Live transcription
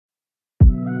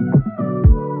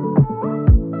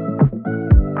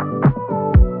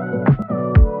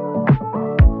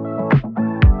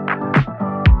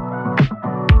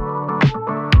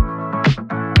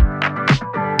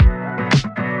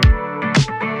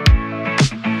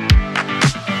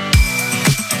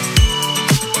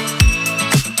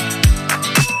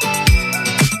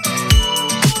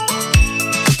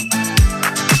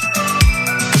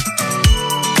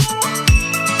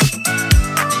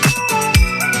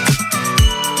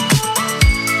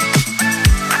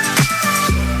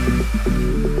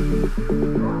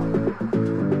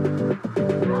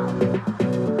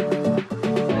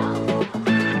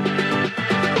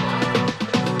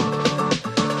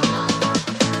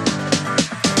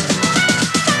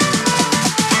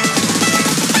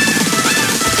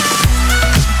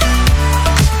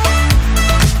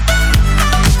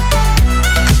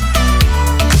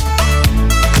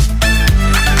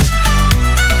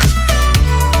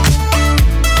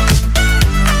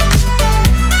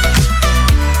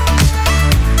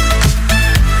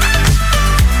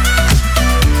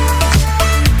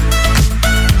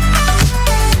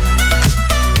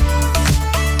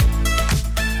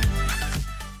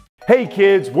Hey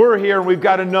kids, we're here and we've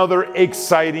got another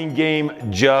exciting game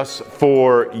just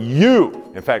for you.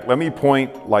 In fact, let me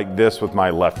point like this with my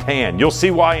left hand. You'll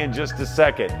see why in just a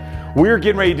second. We're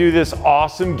getting ready to do this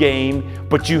awesome game,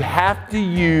 but you have to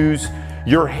use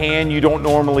your hand you don't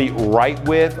normally write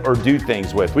with or do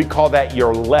things with. We call that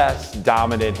your less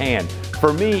dominant hand.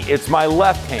 For me, it's my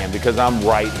left hand because I'm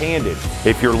right-handed.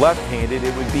 If you're left-handed,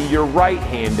 it would be your right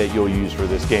hand that you'll use for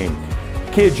this game.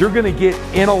 Kids, you're gonna get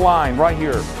in a line right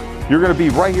here. You're gonna be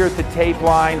right here at the tape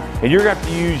line, and you're gonna have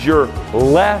to use your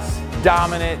less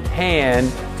dominant hand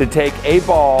to take a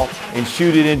ball and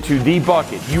shoot it into the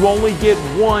bucket. You only get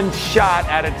one shot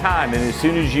at a time, and as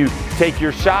soon as you take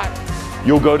your shot,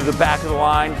 you'll go to the back of the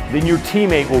line, then your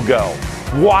teammate will go.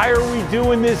 Why are we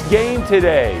doing this game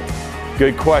today?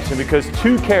 Good question, because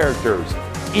two characters,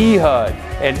 Ehud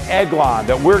and Eglon,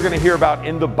 that we're gonna hear about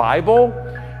in the Bible,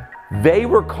 they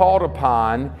were called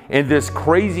upon in this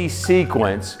crazy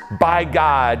sequence by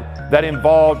God that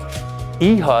involved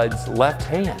Ehud's left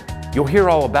hand. You'll hear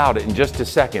all about it in just a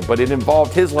second, but it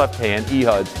involved his left hand,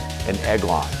 Ehud's, and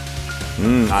Eglon.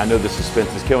 I know the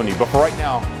suspense is killing you, but for right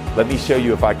now, let me show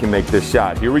you if I can make this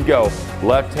shot. Here we go.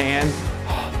 Left hand.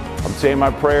 I'm saying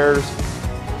my prayers.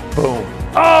 Boom.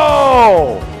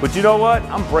 Oh! But you know what?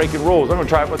 I'm breaking rules. I'm going to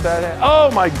try it with that hand.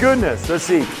 Oh my goodness. Let's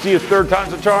see. See if third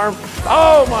time's a charm.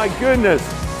 Oh my goodness.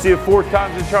 See if fourth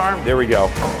time's a charm. There we go.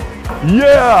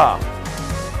 Yeah!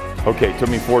 Okay, it took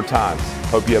me 4 times.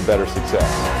 Hope you have better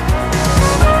success.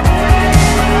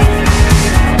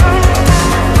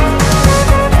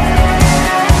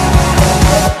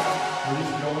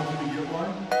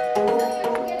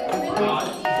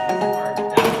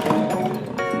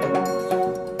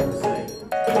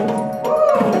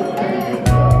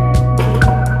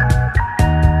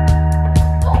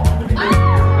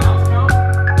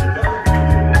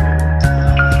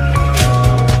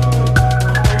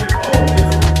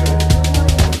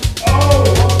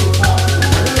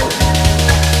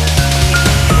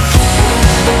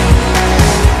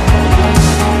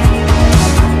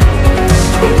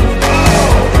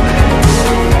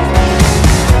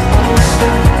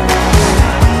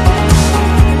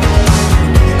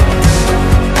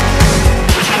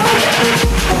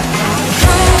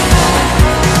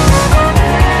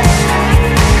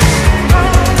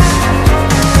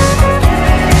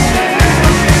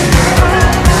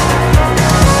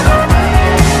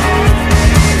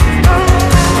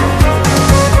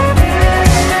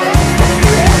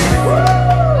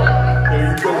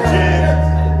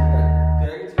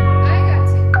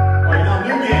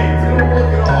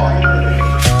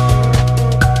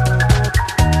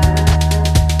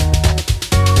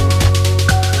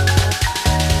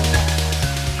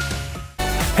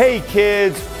 Hey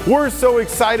kids, we're so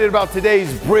excited about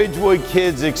today's Bridgewood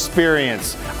Kids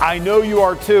Experience. I know you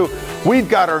are too. We've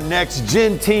got our next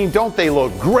Jenn team. Don't they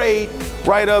look great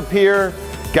right up here?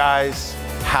 Guys,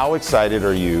 how excited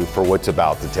are you for what's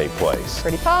about to take place?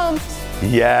 Pretty pumped.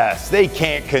 Yes, they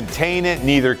can't contain it,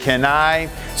 neither can I.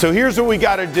 So here's what we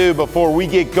gotta do before we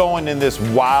get going in this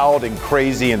wild and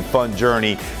crazy and fun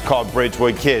journey called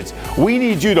Bridgewood Kids. We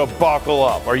need you to buckle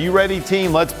up. Are you ready,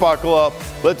 team? Let's buckle up.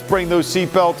 Let's bring those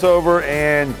seatbelts over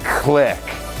and click.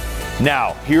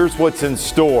 Now, here's what's in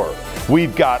store.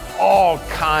 We've got all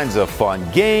kinds of fun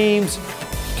games.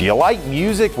 Do you like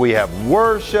music? We have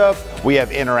worship. We have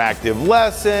interactive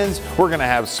lessons. We're gonna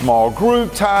have small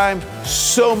group time.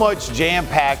 So much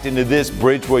jam-packed into this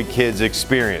Bridgewood Kids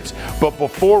Experience. But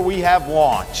before we have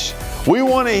launch, we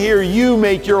wanna hear you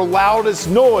make your loudest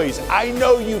noise. I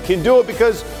know you can do it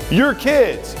because you're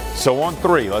kids. So on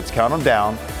 3, let's count them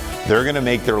down. They're gonna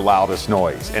make their loudest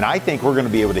noise. And I think we're gonna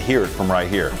be able to hear it from right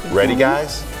here. Ready,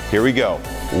 guys? Here we go.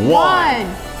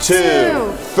 1,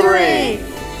 2, 3.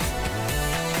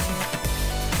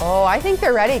 Oh, I think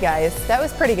they're ready, guys. That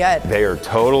was pretty good. They are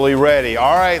totally ready.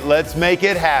 All right, let's make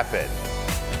it happen.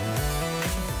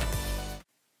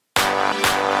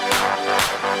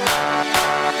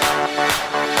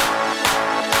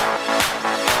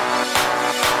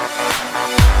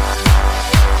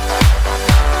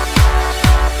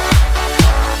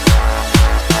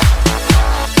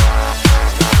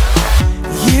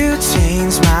 You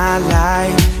changed my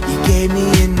life. You gave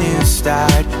me a new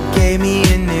start. Gave me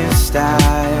a new start.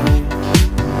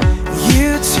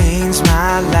 You changed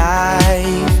my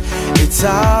life. It's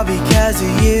all because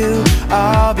of you,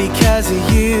 all because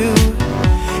of you.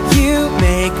 You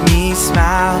make me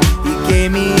smile. You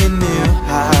gave me a new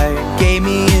heart, gave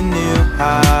me a new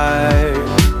heart.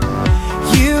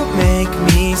 You make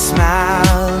me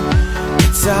smile.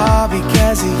 It's all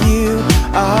because of you,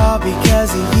 all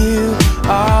because of you,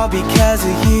 all because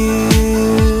of you.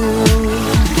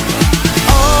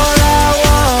 All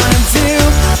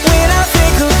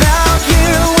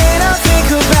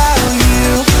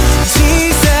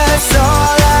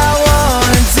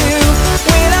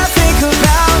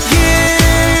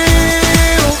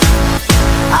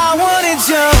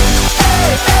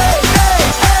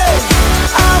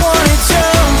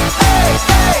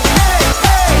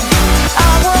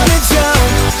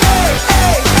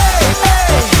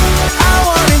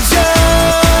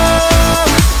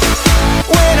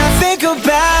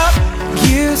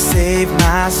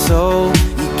soul.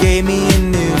 You gave me a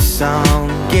new song,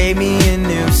 gave me a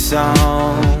new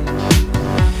song.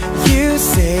 You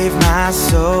saved my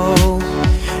soul.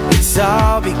 It's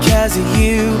all because of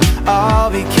you, all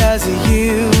because of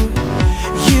you.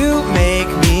 You make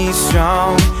me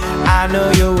strong. I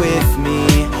know you're with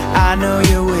me, I know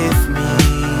you're with me.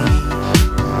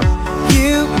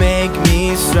 You make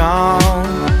me strong.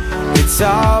 It's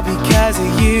all because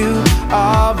of you,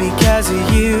 all because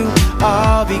of you,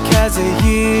 all because of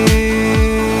you.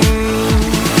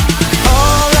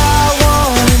 All I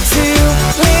wanna do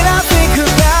when I think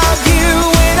about you,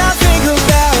 when I think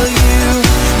about you,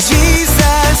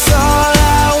 Jesus, all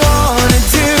I wanna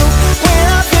do when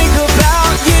I think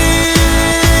about you,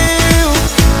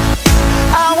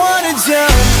 I wanna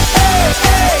jump, hey,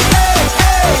 hey, hey,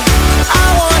 hey, I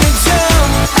wanna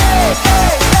jump, hey,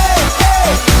 hey, hey,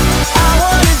 hey, I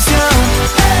wanna jump,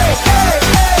 hey, hey,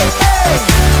 hey, hey,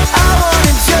 I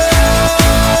wanna jump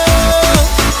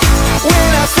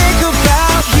when I think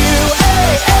about you,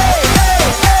 hey, hey, hey,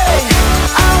 hey,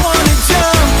 I wanna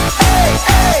jump, hey,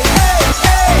 hey, hey,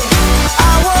 hey,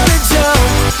 I wanna jump,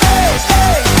 hey,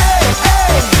 hey, hey,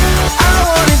 hey, I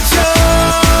wanna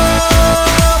jump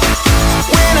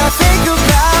when I think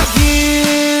about you.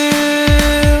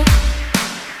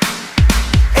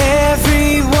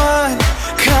 Everyone,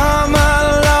 come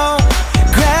along,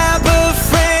 grab a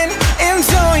friend and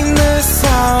join the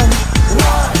song.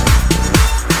 1,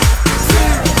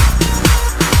 2,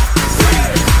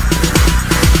 3,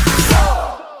 4.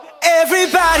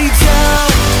 Everybody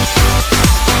jump.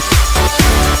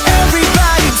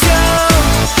 Everybody jump.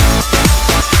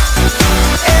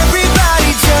 Everybody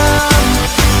jump.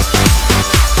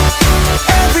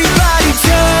 Everybody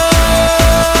jump.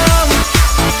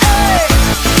 Hey.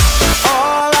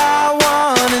 All I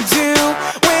wanna do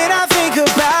when I think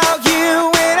about you,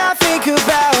 when I think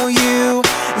about you,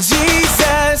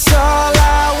 Jesus, all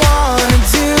I wanna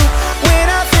do when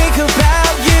I think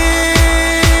about you,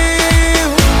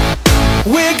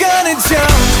 we're gonna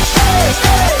jump, hey,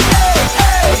 hey, hey,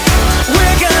 hey,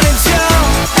 we're gonna jump,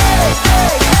 hey, hey,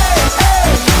 hey, hey,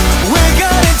 we're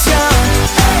gonna jump,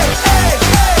 hey, hey,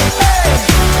 hey, hey,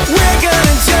 we're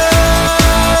gonna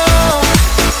jump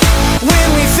when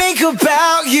we think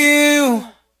about you.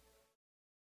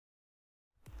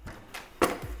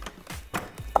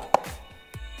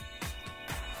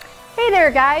 Hey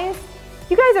there, guys.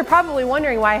 You guys are probably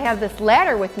wondering why I have this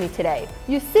ladder with me today.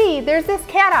 You see, there's this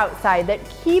cat outside that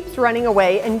keeps running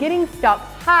away and getting stuck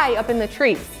high up in the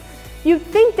trees. You'd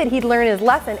think that he'd learn his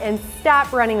lesson and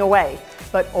stop running away,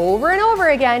 but over and over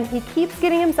again, he keeps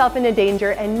getting himself into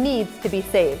danger and needs to be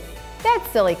saved. That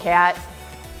silly cat.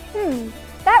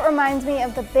 That reminds me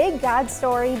of the big God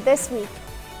story this week.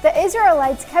 The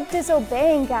Israelites kept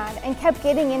disobeying God and kept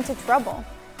getting into trouble.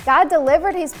 God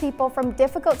delivered his people from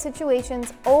difficult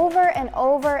situations over and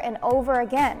over and over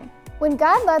again. When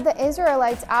God led the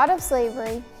Israelites out of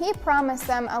slavery, he promised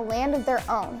them a land of their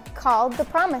own, called the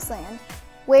Promised Land,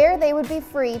 where they would be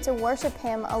free to worship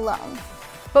him alone.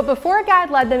 But before God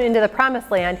led them into the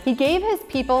Promised Land, he gave his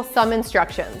people some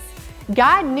instructions.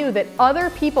 God knew that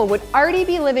other people would already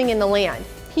be living in the land,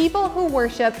 people who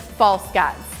worship false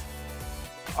gods.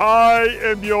 I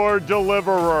am your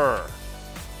deliverer.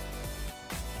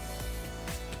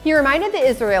 He reminded the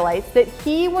Israelites that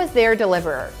he was their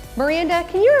deliverer. Miranda,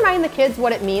 can you remind the kids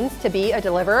what it means to be a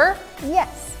deliverer?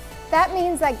 Yes, that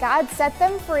means that God set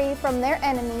them free from their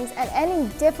enemies and any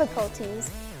difficulties.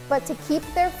 But to keep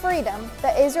their freedom,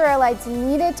 the Israelites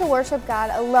needed to worship God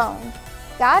alone.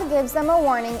 God gives them a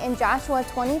warning in Joshua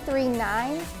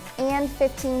 23:9 and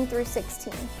 15 through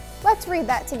 16. Let's read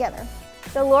that together.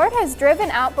 The Lord has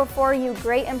driven out before you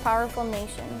great and powerful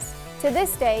nations. To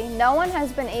this day, no one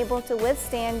has been able to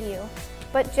withstand you.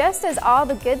 But just as all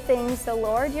the good things the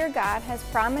Lord your God has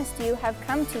promised you have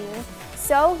come to you,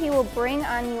 so he will bring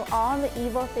on you all the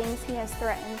evil things he has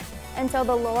threatened, until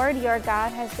the Lord your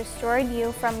God has destroyed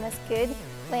you from this good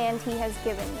land he has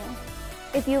given you.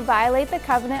 If you violate the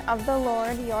covenant of the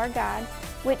Lord your God,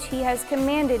 which he has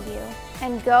commanded you,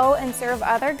 and go and serve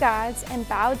other gods and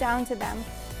bow down to them,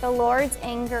 the Lord's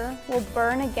anger will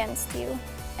burn against you,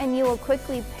 and you will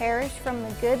quickly perish from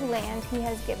the good land he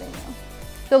has given you.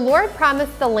 The Lord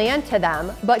promised the land to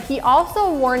them, but he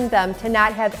also warned them to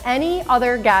not have any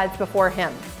other gods before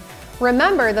him.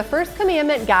 Remember, the first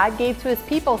commandment God gave to his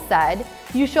people said,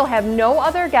 "You shall have no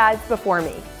other gods before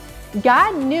me."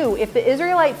 God knew if the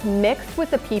Israelites mixed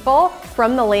with the people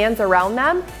from the lands around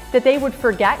them, that they would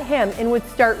forget him and would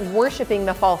start worshiping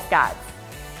the false gods.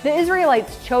 The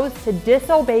Israelites chose to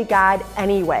disobey God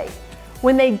anyway.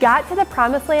 When they got to the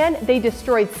Promised Land, they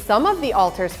destroyed some of the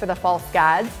altars for the false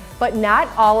gods, but not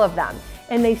all of them.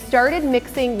 and they started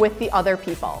mixing with the other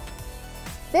people.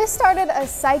 This started a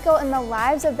cycle in the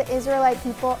lives of the Israelite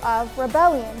people of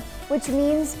rebellion, which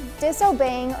means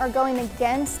disobeying or going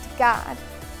against God.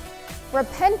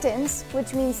 Repentance,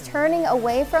 which means turning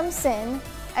away from sin,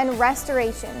 and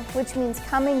restoration, which means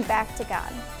coming back to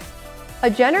God. A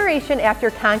generation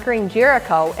after conquering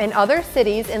Jericho and other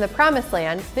cities in the Promised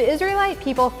Land, the Israelite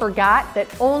people forgot that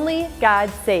only God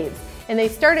saves, and they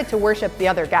started to worship the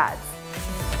other gods.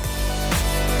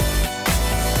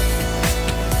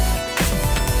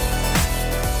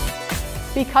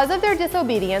 Because of their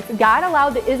disobedience, God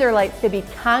allowed the Israelites to be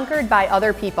conquered by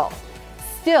other people.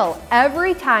 Still,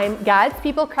 every time God's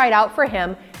people cried out for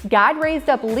Him, God raised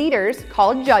up leaders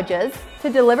called judges to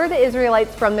deliver the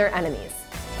Israelites from their enemies.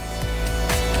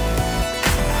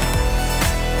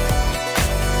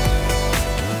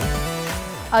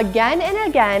 Again and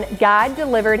again, God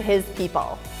delivered His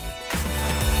people.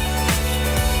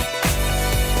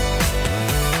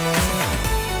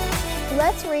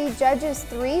 Let's read Judges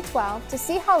 3:12 to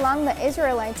see how long the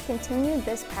Israelites continued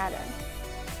this pattern.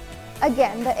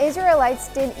 Again, the Israelites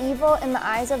did evil in the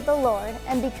eyes of the Lord,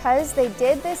 and because they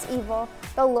did this evil,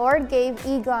 the Lord gave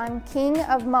Eglon, king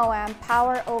of Moab,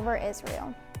 power over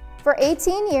Israel. For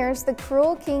 18 years, the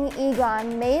cruel King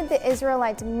Eglon made the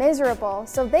Israelites miserable,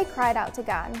 so they cried out to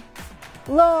God.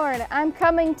 Lord, I'm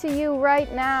coming to you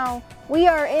right now. We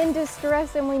are in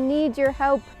distress and we need your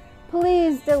help.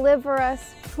 Please deliver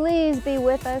us. Please be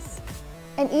with us.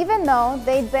 And even though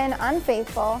they'd been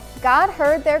unfaithful, God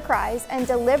heard their cries and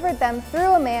delivered them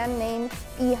through a man named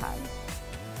Ehud.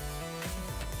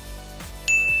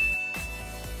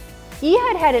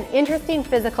 Ehud had an interesting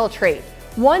physical trait,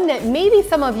 one that maybe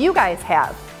some of you guys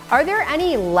have. Are there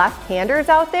any left-handers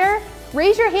out there?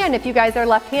 Raise your hand if you guys are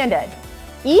left-handed.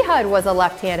 Ehud was a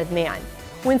left-handed man.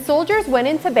 When soldiers went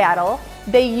into battle,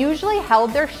 they usually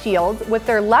held their shields with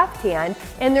their left hand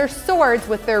and their swords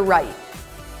with their right.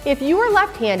 If you were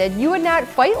left-handed, you would not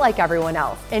fight like everyone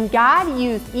else, and God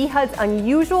used Ehud's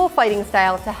unusual fighting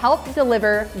style to help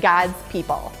deliver God's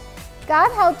people.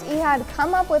 God helped Ehud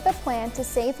come up with a plan to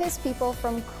save his people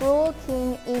from cruel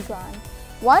King Eglon.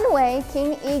 One way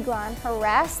King Eglon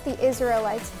harassed the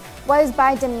Israelites was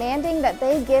by demanding that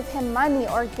they give him money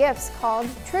or gifts called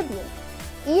tribute.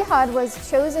 Ehud was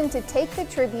chosen to take the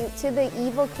tribute to the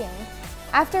evil king.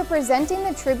 After presenting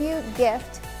the tribute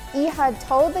gift, Ehud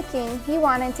told the king he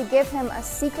wanted to give him a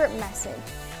secret message.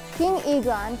 King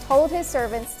Eglon told his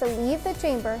servants to leave the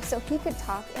chamber so he could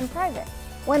talk in private.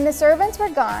 When the servants were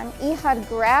gone, Ehud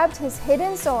grabbed his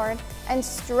hidden sword and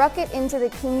struck it into the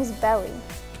king's belly.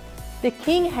 The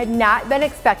king had not been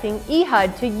expecting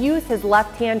Ehud to use his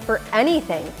left hand for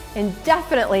anything, and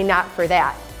definitely not for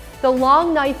that. The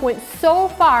long knife went so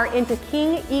far into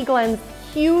King Eglon's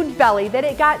huge belly that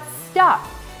it got stuck.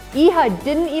 Ehud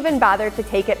didn't even bother to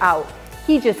take it out.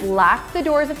 He just locked the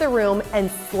doors of the room and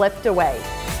slipped away.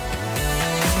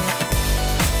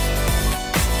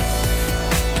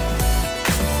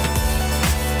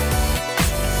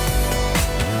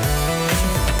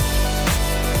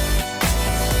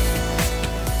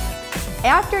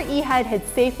 After Ehud had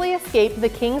safely escaped the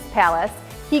king's palace,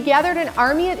 he gathered an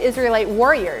army of Israelite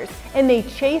warriors, and they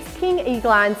chased King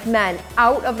Eglon's men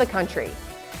out of the country.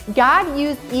 God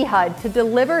used Ehud to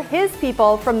deliver his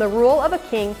people from the rule of a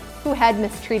king who had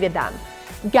mistreated them.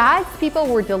 God's people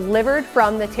were delivered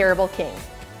from the terrible king.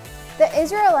 The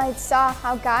Israelites saw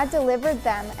how God delivered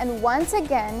them, and once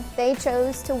again, they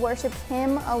chose to worship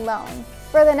Him alone.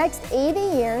 For the next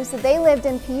 80 years, they lived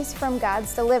in peace from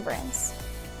God's deliverance.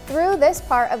 Through this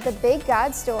part of the big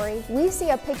God story, we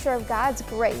see a picture of God's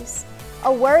grace,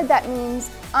 a word that means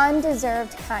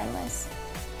undeserved kindness.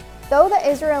 Though the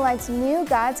Israelites knew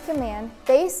God's command,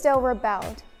 they still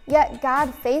rebelled. Yet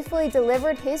God faithfully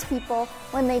delivered His people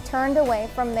when they turned away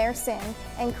from their sin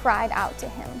and cried out to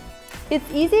Him. It's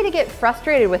easy to get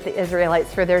frustrated with the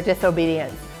Israelites for their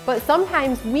disobedience, but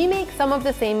sometimes we make some of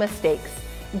the same mistakes.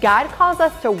 God calls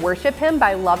us to worship Him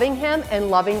by loving Him and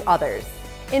loving others.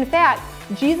 In fact,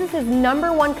 Jesus'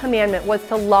 #1 commandment was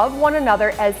to love one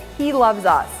another as He loves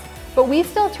us, but we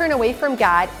still turn away from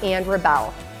God and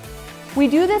rebel. We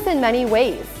do this in many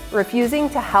ways, refusing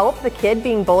to help the kid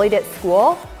being bullied at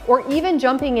school, or even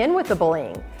jumping in with the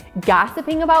bullying,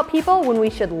 gossiping about people when we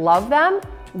should love them,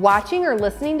 watching or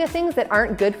listening to things that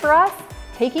aren't good for us,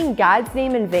 taking God's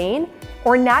name in vain,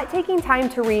 or not taking time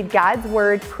to read God's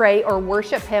word, pray, or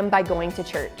worship Him by going to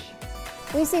church.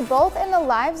 We see both in the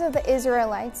lives of the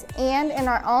Israelites and in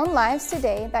our own lives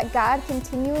today that God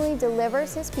continually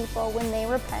delivers His people when they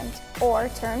repent or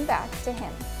turn back to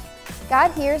Him.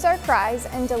 God hears our cries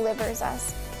and delivers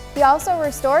us. He also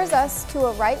restores us to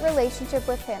a right relationship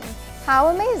with Him. How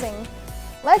amazing!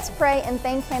 Let's pray and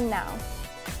thank Him now.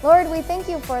 Lord, we thank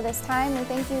you for this time. We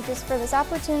thank you just for this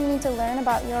opportunity to learn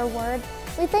about your word.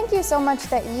 We thank you so much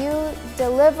that you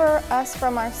deliver us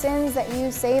from our sins, that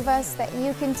you save us, that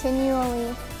you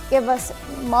continually give us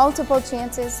multiple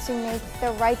chances to make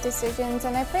the right decisions.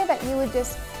 And I pray that you would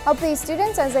just help these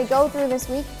students as they go through this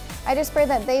week. I just pray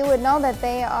that they would know that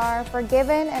they are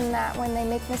forgiven and that when they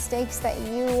make mistakes that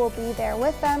you will be there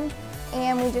with them.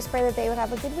 And we just pray that they would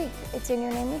have a good week. It's in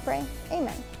your name we pray.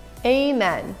 Amen.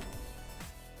 Amen.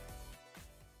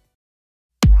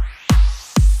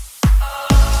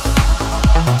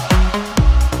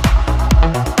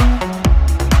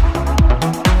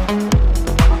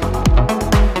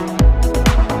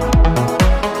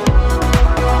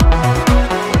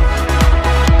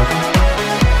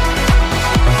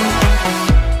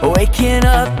 Waking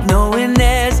up knowing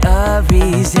there's a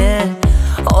reason.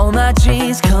 All my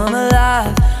dreams come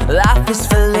alive. Life is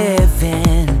for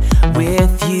living.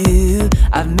 With you,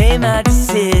 I've made my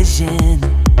decision.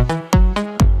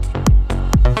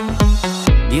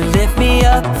 You lift me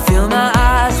up, fill my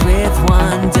eyes with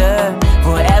wonder.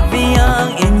 Forever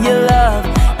young in your love,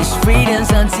 this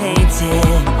freedom's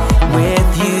untainted.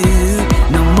 With you,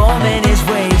 no moment is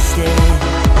wasted.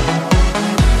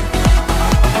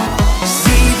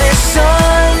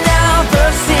 Sun now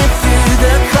bursting through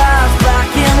the clouds, black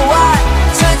and white,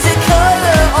 turn to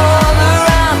color all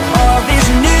around. All is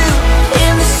new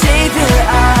in the Savior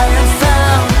I have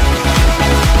found.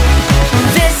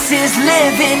 This is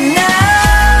living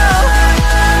now.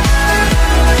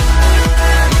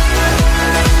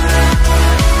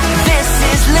 This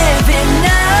is living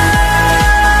now.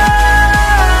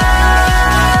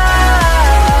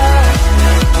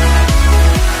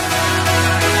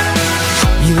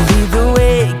 You lead the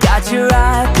way, got you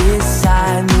right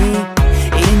beside me.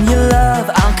 In your love,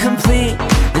 I'm complete.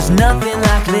 There's nothing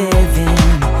like living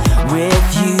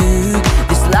with you.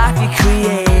 This life you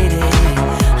created,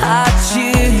 I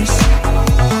choose.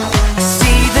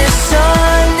 See the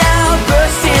sun now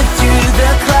bursting through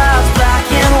the clouds, black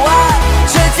and white,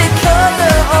 turn to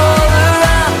color all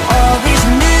around. All is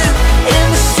new in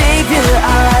the Savior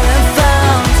I have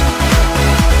found.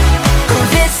 Oh,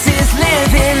 this is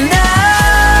living now.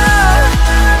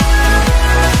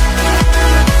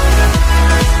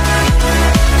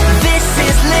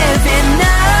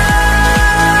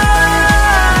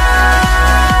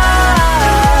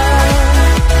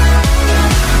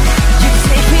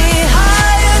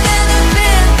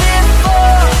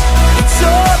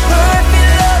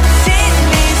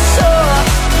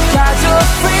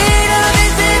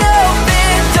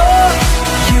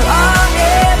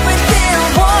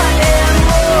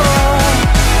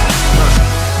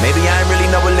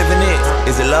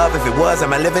 Love, if it was,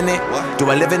 am I living it? Do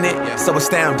I live in it? So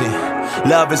astounding.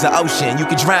 Love is an ocean, you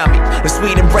can drown me. The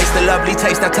sweet embrace, the lovely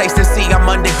taste, I taste and see. I'm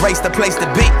under grace, the place to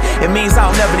be. It means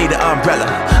I'll never need an umbrella.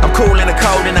 I'm cool in the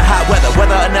cold, in the hot weather.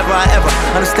 Whether or never I ever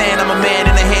understand, I'm a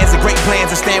man in the hands of great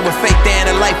plans. I stand with faith there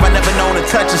in a life I never known to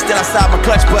touch. And still outside my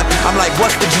clutch, but I'm like,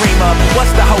 what's the dream of?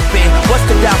 What's the hope in? What's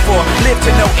the doubt for? Live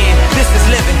to no end. This is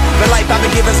living. The life I've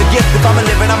been given's a gift. If I'm a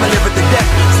living, I'ma live with the death.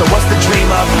 So what's the dream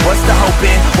of? What's the hope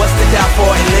in? What's the doubt for?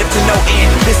 And live to no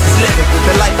end. This is living.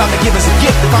 The life I've been given's a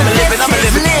gift. If I'm a living, I'ma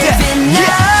live with the death. This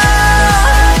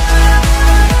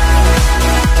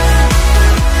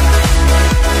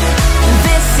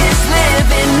is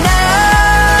living now.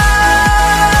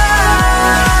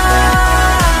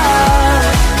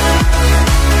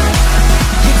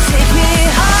 You take me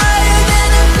higher than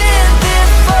I've been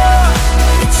before.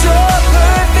 It's your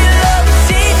perfect love that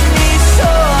sees me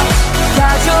soar.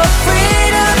 God, your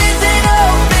freedom is an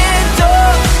open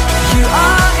door. You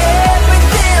are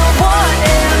everything, one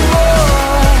and more.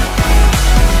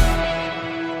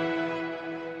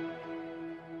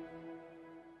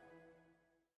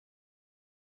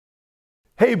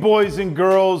 Hey boys and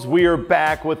girls, we are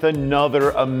back with another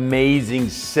amazing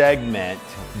segment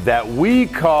that we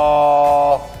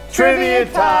call Trivia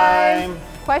Time.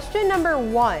 Question number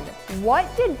 1. What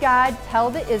did God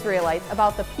tell the Israelites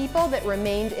about the people that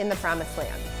remained in the Promised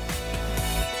Land?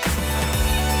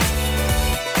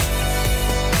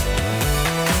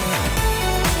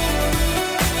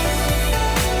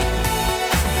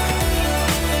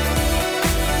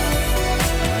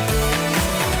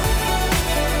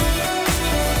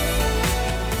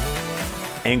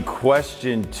 And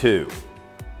question 2,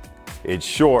 it's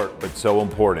short but so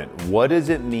important. What does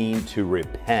it mean to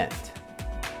repent?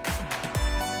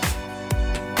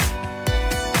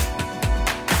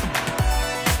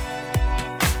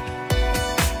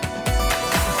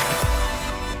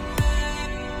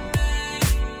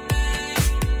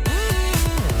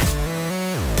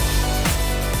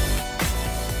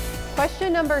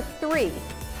 Question number 3.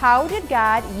 How did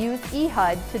God use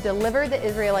Ehud to deliver the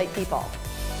Israelite people?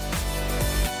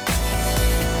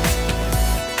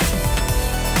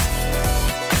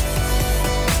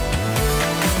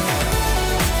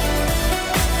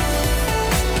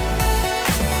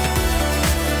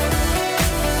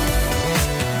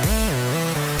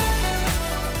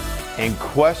 And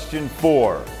question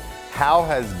 4, how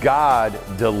has God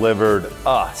delivered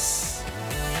us?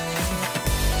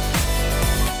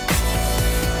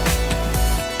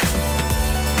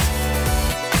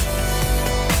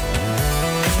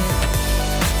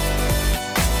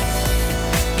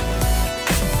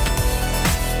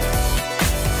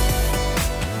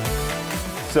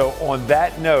 So on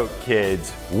that note,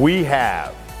 kids, we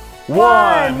have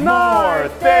one more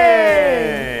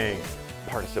thing.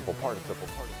 Participle, participle,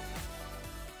 participle.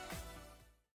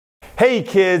 Hey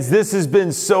kids, this has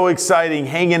been so exciting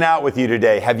hanging out with you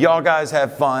today. Have y'all guys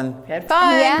had fun? Had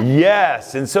fun. Yeah.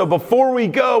 Yes, and so before we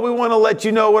go, we want to let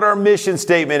you know what our mission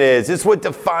statement is. It's what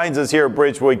defines us here at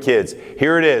Bridgewood Kids.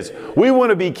 Here it is. We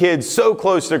want to be kids so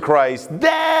close to Christ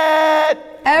that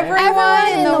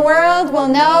everyone in the world will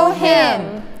know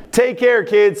Him. Take care,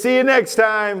 kids. See you next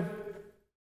time.